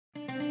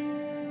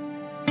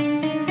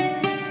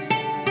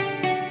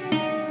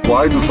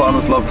Why do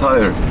farmers love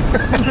tires?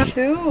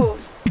 Cool.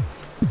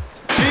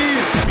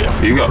 Jeez!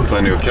 Yeah, you got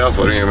plenty of cows,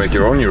 why don't you make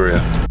your own urea?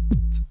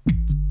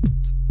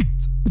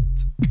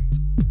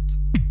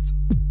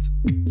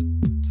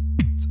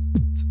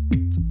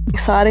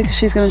 Excited because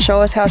she's going to show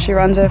us how she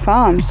runs her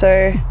farm,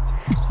 so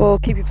we'll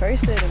keep you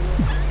posted.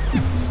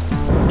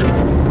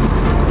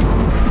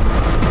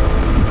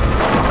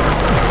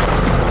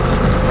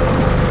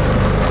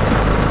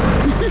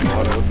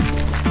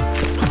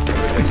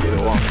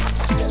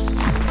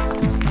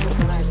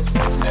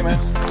 Hey man.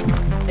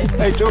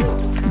 Hey Joe.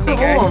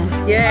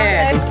 Oh,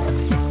 yeah.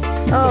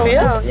 Oh,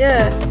 wow,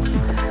 yeah.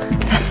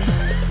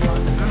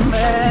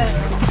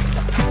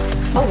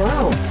 Oh,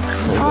 wow.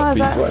 Oh,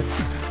 Beeswax.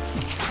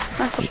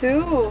 that's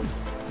cool.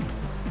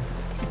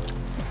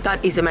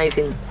 That is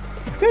amazing.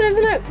 It's good,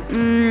 isn't it?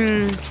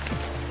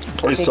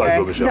 Oh, it's so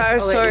good, Michelle. That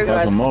is so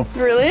Have some good. more.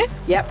 Really?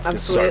 Yep,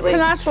 absolutely.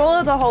 Can I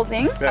swallow the whole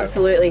thing? Yeah.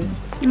 Absolutely.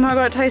 Oh my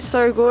god, it tastes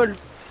so good.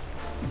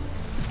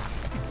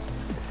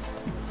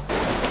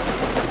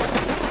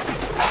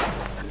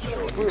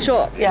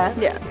 Sure. Yeah.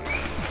 Yeah.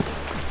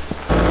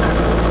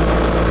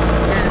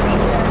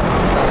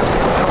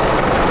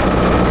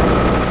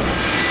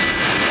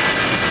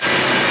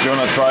 Do you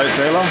want to try it,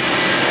 Taylor?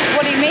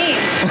 What do you mean?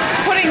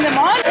 Putting them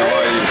on? How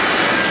are you?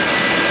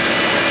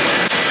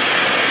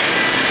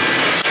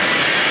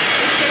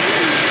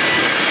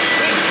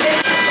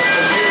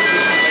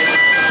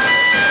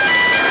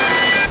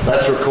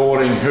 That's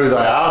recording who they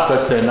are, so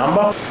that's their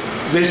number.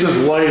 This is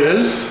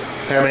litres,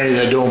 how many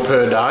they're doing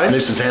per day. And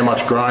this is how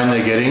much grain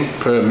they're getting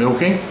per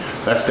milking.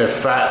 That's their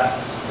fat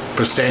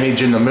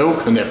percentage in the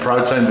milk and their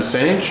protein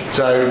percentage.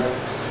 So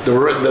the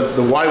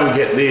way we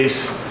get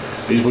this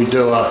is we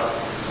do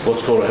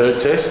what's called a herd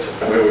test,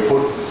 where we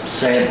put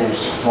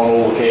samples on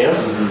all the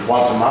cows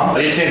once a month.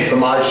 This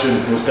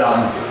information was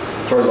done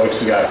 3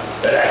 weeks ago.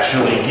 It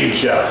actually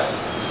gives you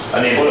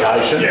an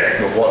indication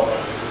of what.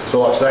 So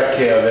like that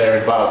cow there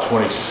in bar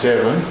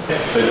 27,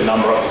 see the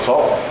number up the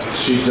top?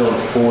 She's doing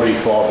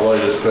 45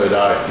 litres per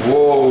day.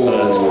 Whoa! So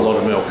that's a lot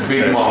of milk.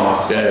 Big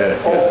mama. Yeah.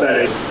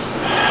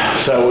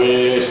 So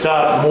we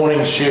start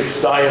morning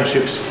shift, AM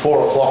shifts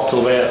 4 o'clock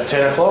till about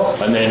 10 o'clock,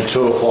 and then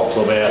 2 o'clock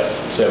till about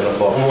 7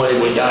 o'clock. And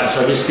we don't.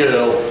 So this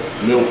girl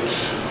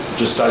milks,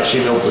 just say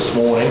she milked this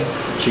morning,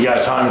 she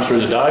goes home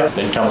through the day,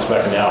 then comes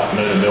back in the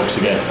afternoon and milks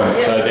again.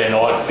 So then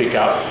I'd pick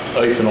up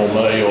Ethan or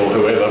me or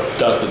whoever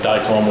does the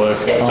daytime work.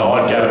 So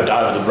I'd go over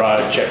the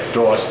road, check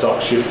dry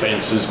stock, shift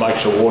fences, make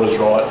sure water's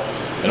right,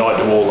 and I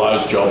do all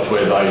those jobs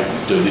where they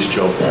do this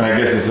job. And I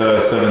guess it's a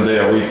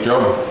 7-day-a-week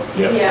job.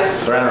 Yep. Yeah.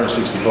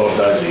 365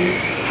 days a year.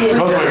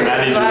 Because we're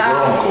managers,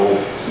 we're on call.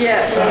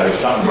 Yeah. So if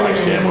something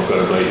breaks down, we've got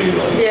to be here.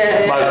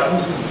 Like,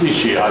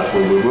 this year,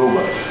 hopefully we will,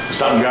 but if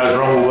something goes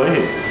wrong, we'll be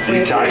here.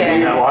 You can't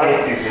get that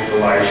way. This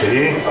information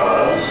here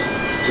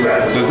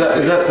So is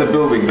that the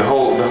building, the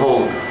whole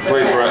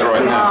place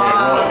right now?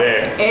 Yeah, right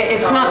there.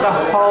 It's not the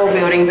whole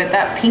building, but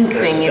that pink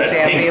thing is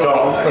our Pink building.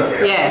 dot.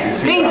 Yeah,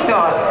 pink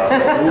dot.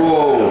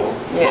 Whoa!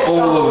 Yeah.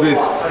 All of this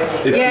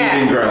is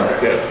feeding ground.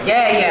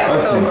 Yeah,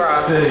 That's it's all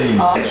grass. insane.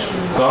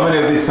 So how many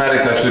of these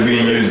paddocks actually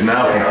being used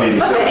now for feeding?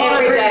 So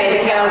every day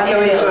the cows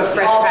go into a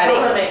fresh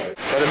paddock.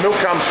 So the milk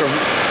comes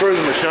through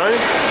the machine,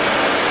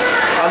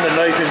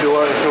 underneath into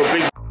a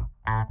big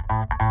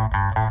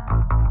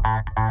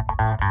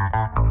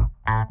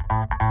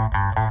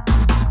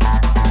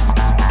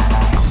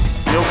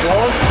milk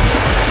line,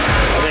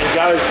 and then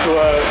goes to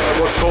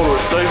what's called a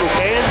receival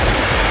can,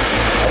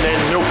 and then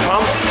milk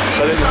pumps.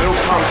 So then the milk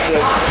pumps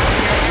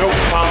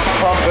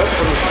pump it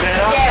from the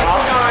centre up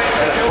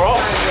and across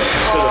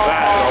to the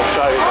vat. And I'll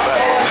show you the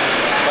vat.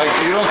 Like,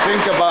 you don't think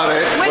about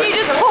it. When you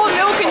just pour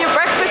milk in your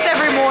breakfast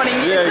every morning,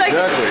 Yeah, it's like,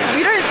 exactly.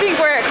 you don't think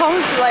where it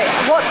comes, like,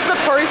 what's the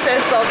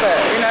process of it,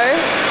 you know?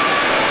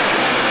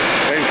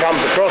 Then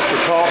comes across the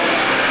top,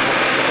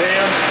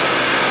 down,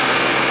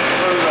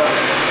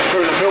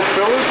 through the milk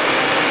filters.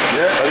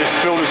 Yeah. So this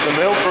filters the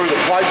milk through the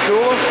plate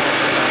cooler,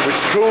 which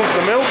cools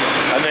the milk,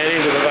 and then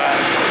into the vat.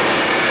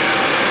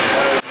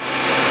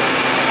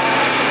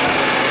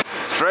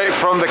 Straight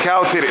from the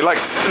cow titty, like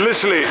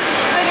literally.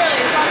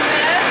 Literally, from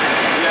there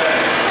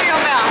to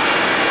your mouth.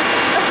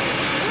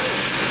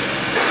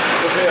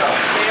 Look here.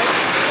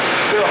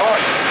 Feel hot.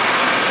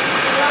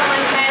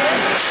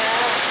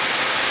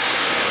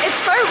 It's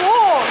so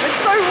warm,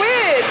 it's so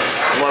weird.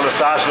 You want a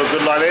massage look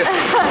good like this? Oh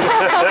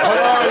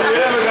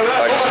yeah, look at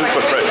that. Like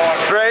super fresh.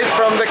 Straight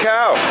from the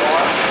cow.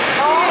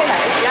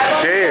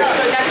 Cheers.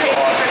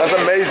 That's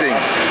amazing.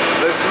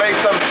 Let's make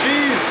some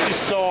cheese. This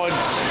side,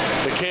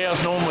 the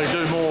cows normally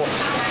do more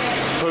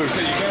food.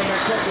 You gotta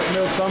make chocolate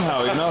milk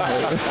somehow, you know?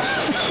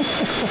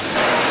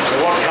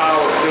 So what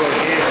Carl is doing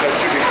here, so it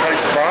should be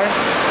teeth spray,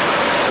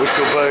 which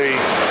will be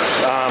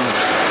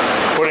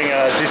putting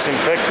a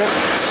disinfectant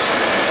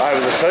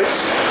over the teeth.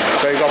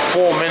 So you've got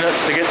 4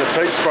 minutes to get the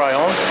teeth spray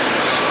on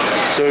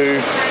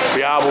to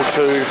be able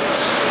to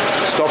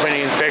stop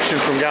any infection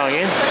from going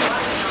in.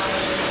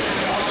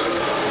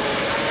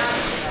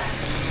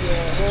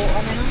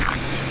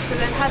 So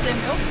they've had their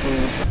milk?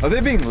 Are they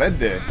being led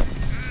there?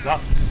 No.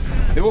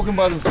 They're walking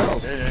by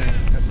themselves.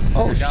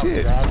 Oh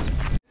shit.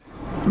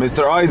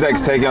 Mr.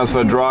 Isaac's taking us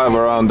for a drive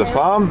around the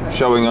farm,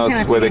 showing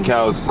us where the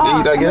cows eat,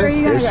 I guess.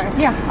 Yes.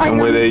 And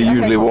where they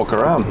usually walk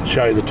around.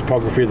 Show you the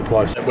topography of the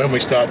place. When we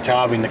start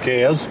calving the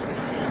cows,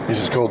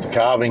 this is called the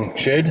calving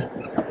shed.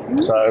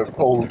 So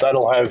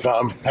that'll have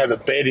a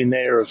bed in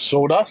there of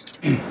sawdust,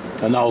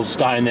 and they'll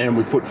stay in there, and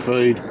we put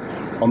feed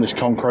on this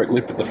concrete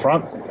lip at the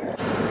front.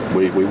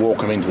 We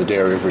walk them into the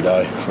dairy every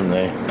day from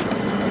there.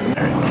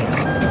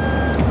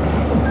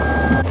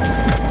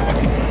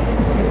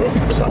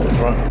 Start at the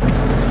front.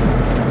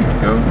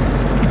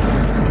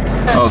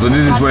 Oh, so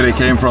this is where they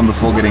came from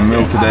before getting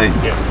milked today.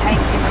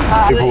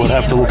 People would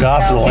have to look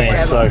after the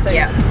land, so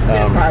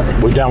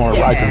we don't want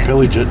to rape and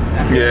pillage it.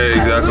 Yeah,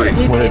 exactly.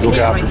 We need to look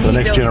after it for the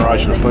next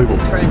generation of people.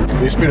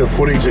 This bit of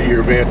footage that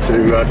you're about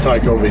to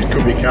take of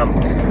could become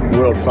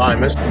world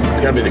famous.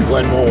 It's going to be the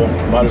Glenmore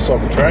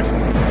motorcycle track,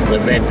 an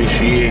event this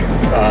year,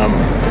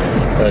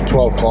 a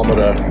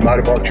 12-kilometre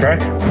motorbike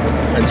track,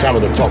 and some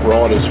of the top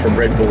riders from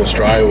Red Bull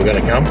Australia were going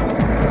to come.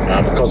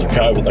 Because of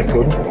COVID, they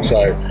couldn't.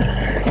 So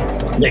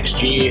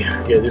next year,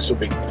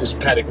 this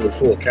paddock will be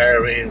full of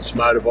caravans,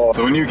 motorbikes.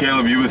 So when you,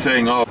 Caleb, you were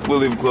saying, oh, we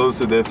live close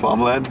to their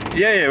farmland?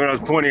 Yeah, when I was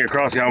pointing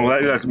across, going,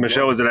 well, that's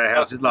Michelle was at our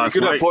house last week.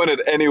 You could have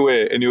pointed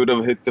anywhere and you would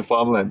have hit the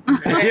farmland.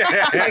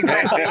 Yeah,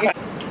 exactly.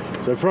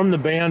 So from the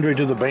boundary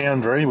to the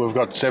boundary, we've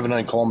got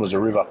 17 kilometres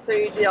of river. So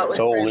you dealt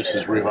with all this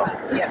is river.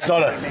 Yeah. It's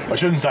not I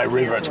shouldn't say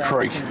river, it's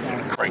creek.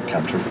 Creek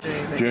country.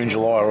 June,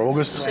 July or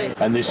August.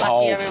 And this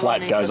whole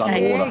flat goes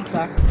underwater.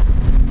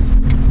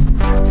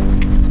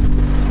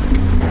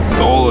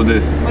 So all of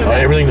this. So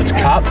everything that's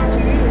cut,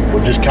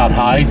 we've just cut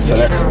hay, so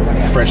that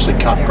freshly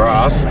cut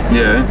grass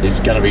is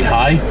going to be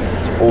hay.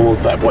 All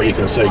of that, what you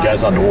can see,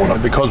 goes underwater.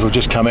 Because we've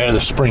just come out of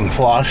the spring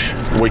flush,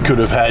 we could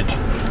have had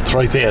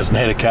 3,000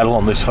 head of cattle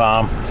on this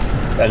farm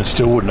and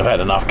still wouldn't have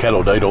had enough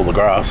cattle to eat all the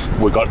grass.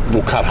 We'll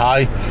cut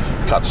hay,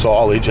 cut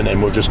silage, and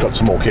then we've just got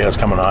some more cows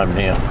coming home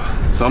now.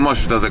 So how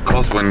much does it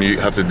cost when you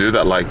have to do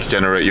that, like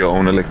generate your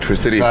own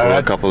electricity for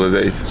a couple of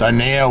days? So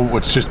now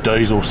it's just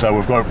diesel.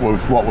 So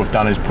what we've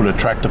done is put a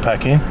tractor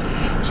pack in,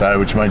 so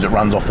which means it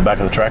runs off the back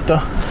of the tractor,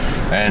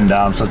 and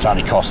so it's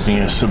only costing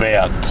us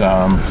about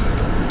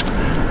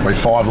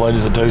 5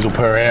 litres of diesel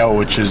per hour,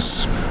 which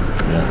is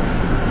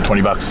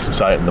 $20,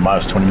 say at the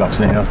most, $20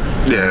 an hour.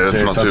 Yeah,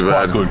 that's not too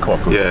bad.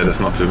 Quite good. Yeah, that's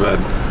not too bad.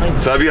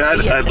 So have you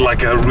had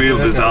like a real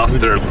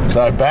disaster?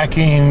 So back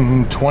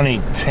in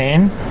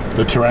 2010,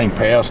 the Terang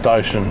power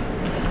station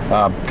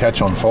catch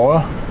on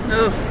fire,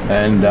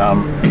 and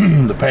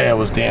the power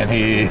was down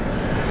here,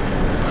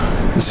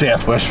 the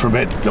southwest, for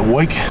about a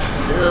week.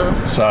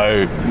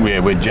 So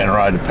we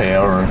generated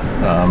power,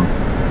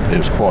 and it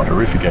was quite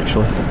horrific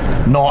actually.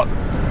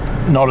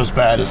 Not as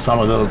bad as some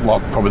of the,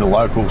 probably the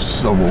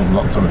locals, well,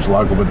 not so much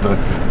local, but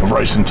of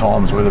recent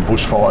times where the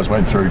bushfires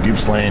went through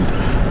Gippsland.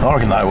 I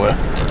reckon they were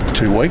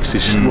 2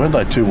 weeks-ish, weren't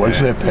they? 2 weeks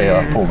without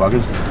power, poor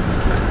buggers.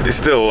 It's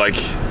still like,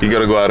 you got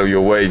to go out of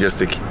your way just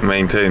to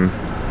maintain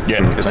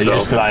itself. So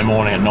yesterday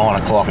morning at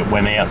 9 o'clock it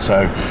went out,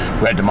 so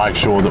we had to make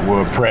sure that we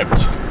were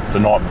prepped the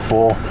night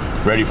before,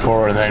 ready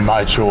for it, and then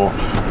made sure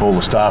all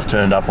the staff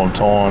turned up on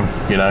time,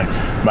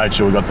 made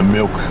sure we got the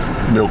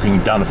milking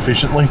done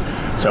efficiently.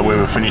 So we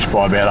were finished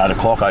by about 8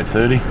 o'clock,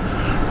 8:30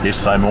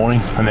 yesterday morning,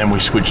 and then we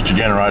switched to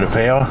generator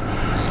power.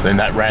 So then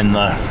that ran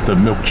the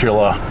milk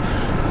chiller,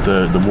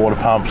 the water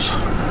pumps,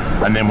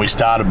 and then we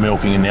started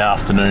milking in the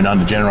afternoon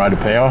under generator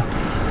power.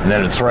 And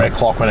then at 3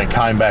 o'clock when it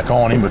came back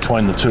on in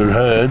between the two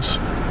herds,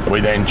 we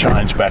then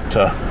changed back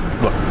to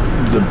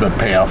the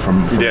power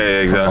from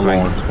exactly. From the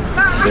line.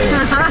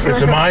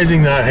 It's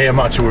amazing though how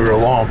much we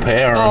rely on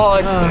power.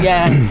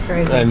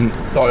 crazy. And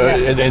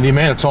the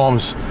amount of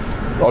times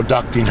I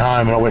ducked in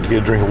home and I went to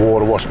get a drink of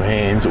water, wash my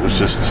hands, it was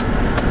just,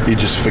 you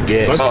just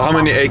forget. So how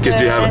many acres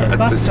do you have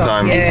at this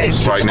time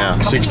right now?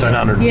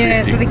 1,650.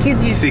 Yeah, so the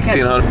kids use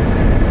 1,600.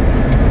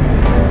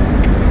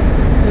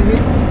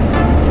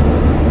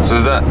 So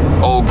is that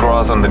all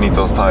grass underneath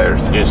those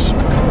tires? Yes.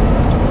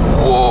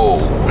 Whoa.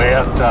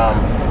 About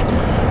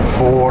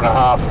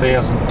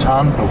 4,500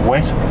 tonne of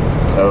wet.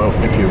 So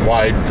if you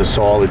weighed the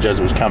silage as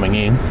it was coming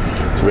in,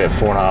 it's about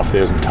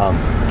 4,500 tonne.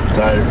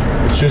 So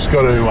it's just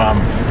got to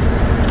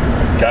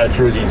go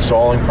through the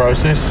ensiling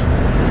process.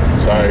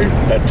 So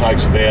that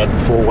takes about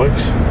 4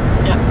 weeks.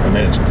 And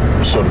then it's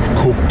sort of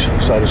cooked,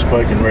 so to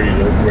speak, and ready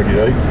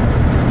to eat.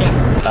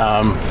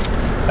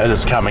 As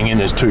it's coming in,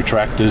 there's 2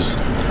 tractors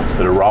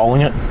that are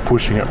rolling it,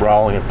 pushing it,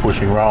 rolling it,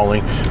 pushing,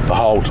 rolling the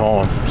whole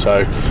time.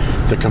 So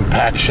the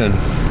compaction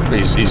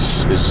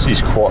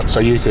is quite. So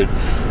you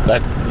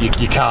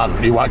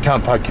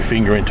can't poke your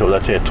finger into it.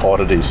 That's how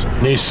tight it is.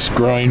 This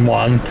green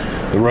one,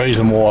 the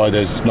reason why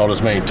there's not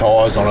as many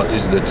tyres on it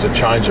is that it's a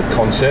change of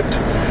concept.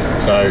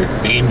 So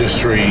the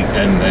industry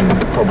and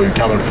probably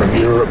coming from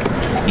Europe,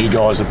 you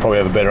guys would probably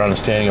have a better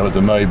understanding of it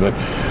than me, but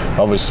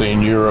obviously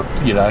in Europe,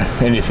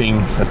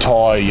 anything, a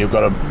tyre, you've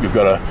got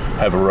to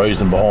have a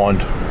reason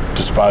behind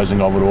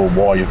disposing of it or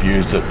why you've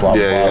used it, blah,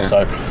 blah, blah.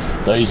 So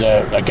these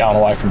are going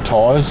away from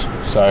tyres,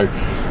 so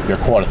they're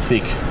quite a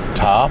thick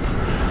tarp,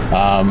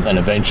 and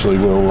eventually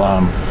we'll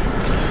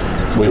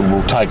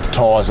take the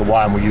tyres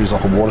away and we'll use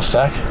like a water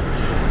sack.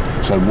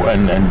 So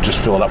and just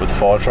fill it up with the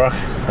fire truck,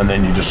 and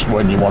then you just,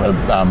 when you want to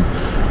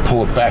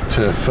pull it back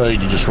to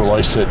feed, you just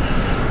release it,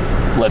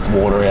 let the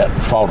water out,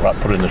 fold it up,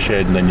 put it in the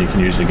shed, and then you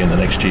can use it again the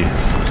next year.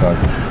 So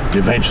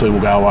eventually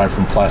we'll go away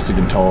from plastic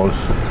and tyres,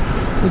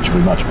 which will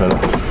be much better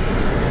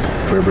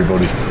for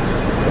everybody.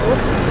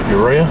 That's awesome.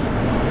 Urea,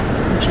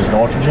 which is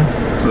nitrogen.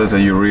 So there's a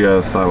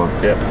urea silo.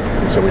 Yep.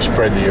 So we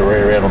spread the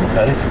urea out on the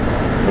paddock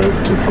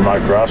to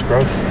promote grass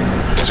growth.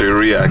 So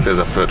urea acts as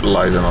a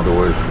fertilizer, in other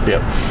words.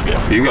 Yep.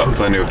 You got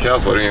plenty of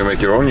cows. Why don't you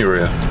make your own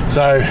urea?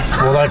 So,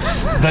 well,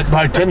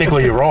 mate,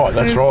 technically you're right.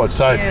 That's right.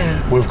 So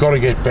we've got to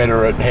get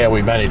better at how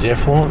we manage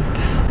effluent,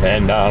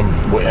 and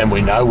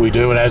we know we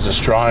do. And as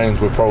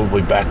Australians, we're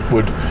probably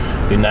backward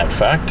in that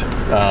fact.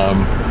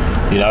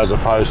 You know, as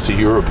opposed to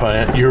Europe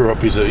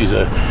is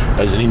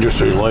as an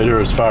industry leader,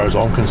 as far as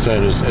I'm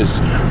concerned, as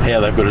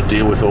how they've got to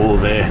deal with all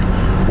of their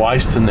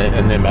waste and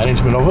their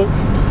management of it.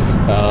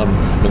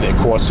 And they're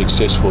quite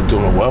successful at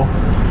doing it well.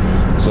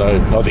 So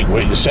I think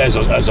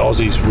as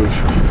Aussies, we've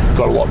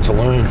got a lot to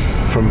learn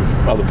from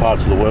other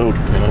parts of the world.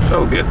 You know?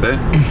 They'll get there.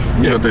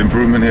 You got the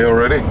improvement here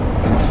already.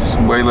 It's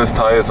way less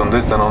tires on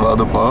this than on the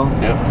other pile.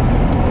 Yep.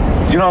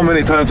 You know how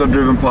many times I've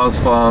driven past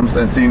farms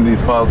and seen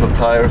these piles of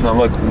tires? I'm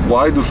like,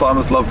 why do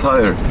farmers love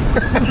tires?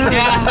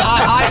 Yeah,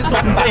 I was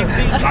like the same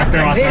thing. Fuck,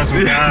 there must be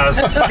some cars.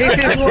 This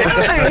is what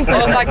I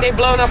was like, they've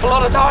blown up a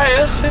lot of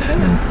tyres.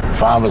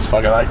 Farmers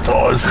fucking hate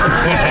tyres.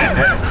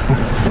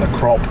 The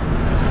crop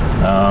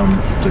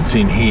that's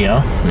in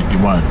here, you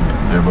won't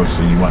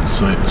see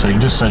it. So you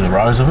can just see the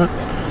rows of it.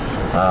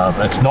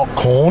 It's not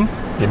corn.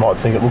 You might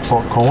think it looks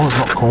like corn. It's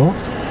not corn.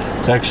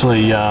 It's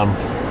actually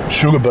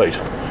sugar beet.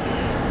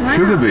 Wow.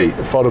 Sugar beet?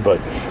 Fodder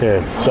beet,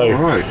 yeah. So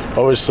right.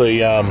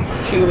 Obviously,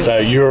 so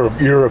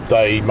Europe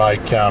they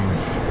make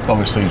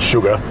obviously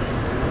sugar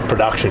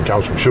production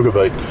comes from sugar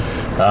beet.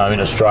 In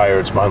Australia,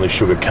 it's mainly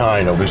sugar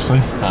cane, obviously.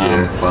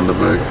 Yeah,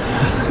 Bundaberg.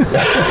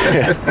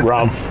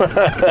 Rum.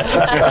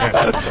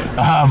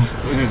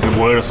 This is a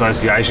word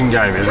association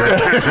game, isn't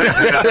it?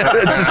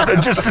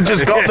 it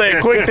just got there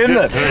quick, didn't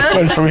it?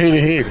 Went from here to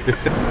here.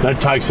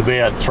 That takes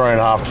about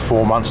 3.5 to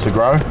 4 months to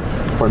grow.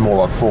 Probably more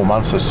like 4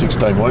 months, so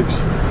 16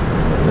 weeks.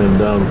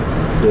 And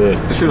yeah.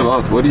 I should have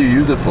asked, what do you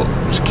use it for?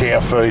 It's cow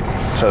feed,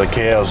 so the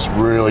cows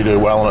really do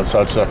well in it.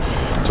 So it's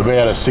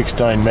about a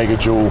 16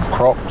 megajoule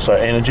crop, so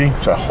energy,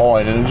 so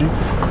high in energy.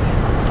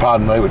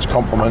 Pardon me, which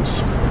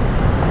complements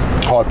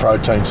high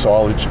protein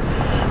silage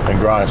and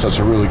grain. So it's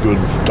a really good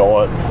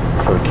diet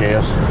for the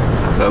cows.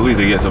 So at least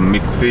they get some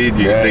mixed feed.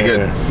 They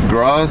get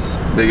grass,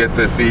 they get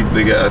the feed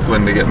they get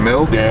when they get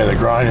milk. Yeah, the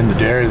grain in the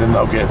dairy, then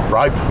they'll get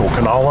rape or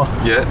canola.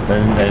 Yeah.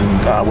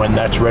 And when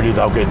that's ready,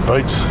 they'll get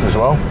beets as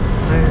well.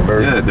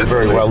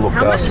 Very well looked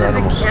after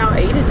animals. How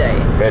much does a cow eat a day?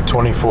 About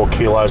 24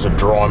 kilos of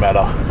dry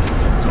matter.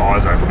 So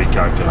Isaac will be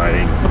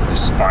calculating the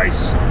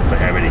space for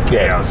how many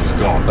cows he's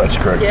got. That's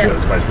correct. Yeah.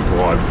 The space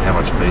required, how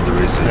much feed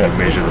there is, and you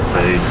measure the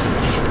feed.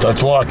 So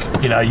it's like,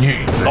 you know,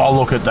 I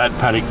look at that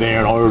paddock there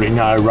and I already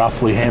know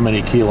roughly how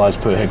many kilos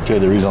per hectare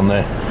there is on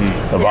there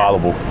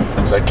available.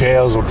 So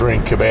cows will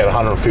drink about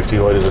 150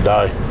 litres a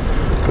day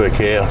per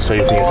cow. So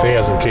you think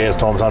 1,000 cows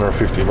times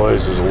 150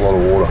 litres is a lot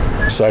of water.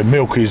 So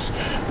milk is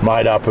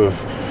made up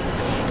of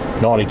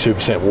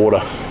 92%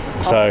 water.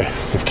 So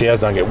if cows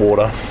don't get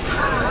water,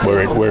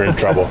 we're in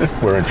trouble.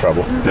 We're in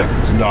trouble.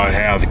 To know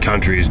how the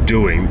country is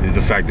doing is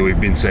the fact that we've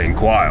been seeing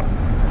quail.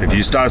 If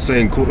you start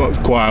seeing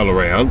quail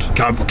around,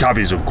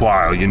 coveys of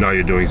quail, you know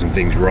you're doing some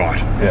things right.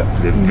 Yeah.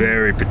 They're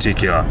very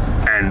particular,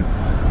 and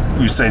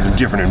we've seen some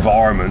different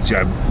environments, you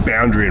know,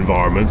 boundary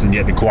environments, and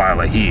yet the quail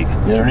are here.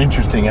 They're an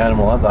interesting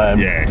animal, aren't they?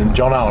 And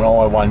Jono and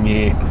I one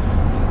year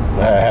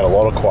had a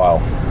lot of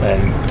quail,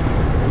 and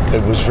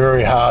it was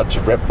very hard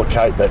to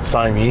replicate that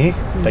same year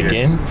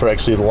again. For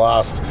actually the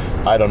last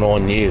 8 or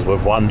 9 years,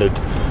 we've wondered,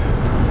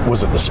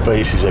 was it the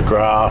species of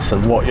grass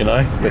and what, you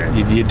know? But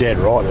you're dead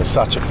right. They're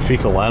such a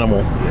fickle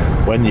animal.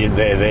 When they're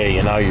there,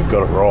 you know you've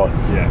got it right.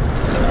 Yeah.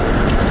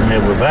 And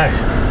then we're back.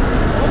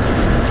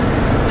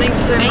 Thank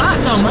you so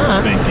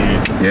much. Thank you.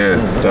 Yeah,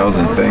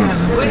 1,000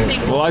 thanks.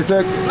 Well,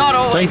 Isaac, Not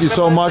always. thank you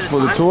so much for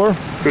the tour.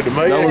 Good to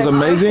meet you. That was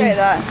amazing. Appreciate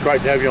that.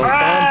 Great to have you on the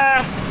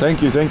farm.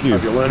 Thank you.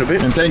 Hope you learn a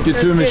bit. And thank you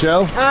too,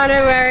 Michelle. Oh,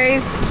 no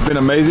worries. It's been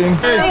amazing.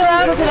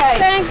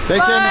 Thanks.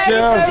 Take care,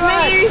 Michelle. Good to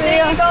meet you. See you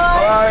guys.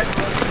 Bye.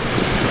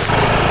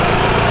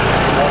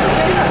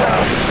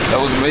 That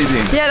was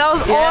amazing. Yeah, that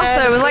was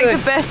awesome. It was like the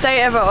best day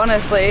ever,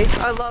 honestly.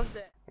 I loved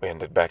it. We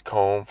ended back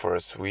home for a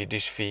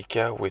Swedish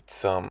fika with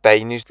some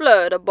Danish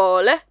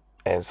Flödebolle.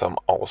 and some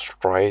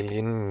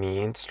Australian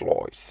meat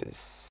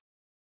slices.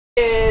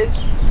 Cheers.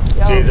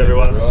 Cheers,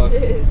 everyone.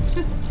 Cheers.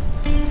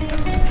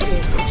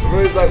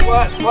 Everybody's like,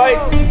 what? Wait,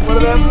 what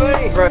about me?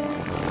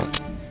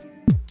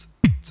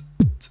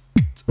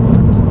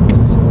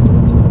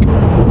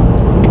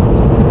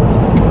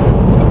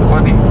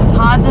 Funny. It's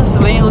hard to see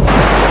when you look at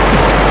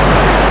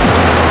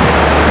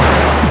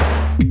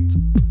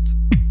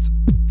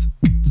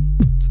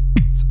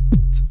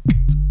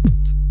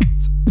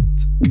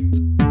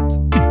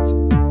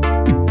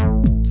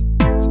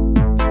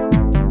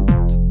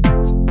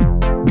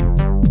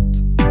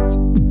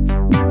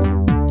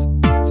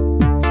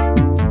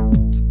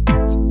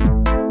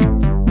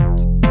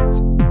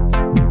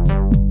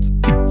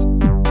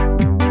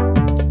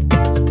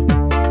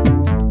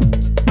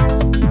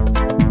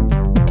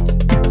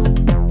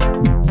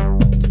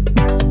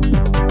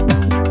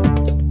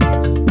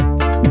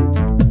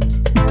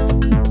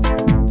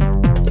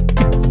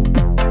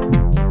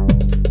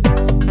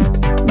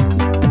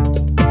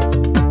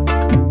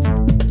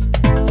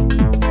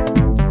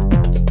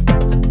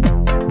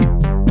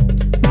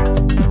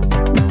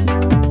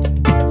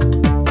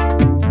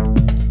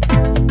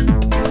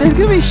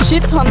be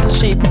shit tons of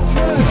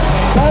sheep.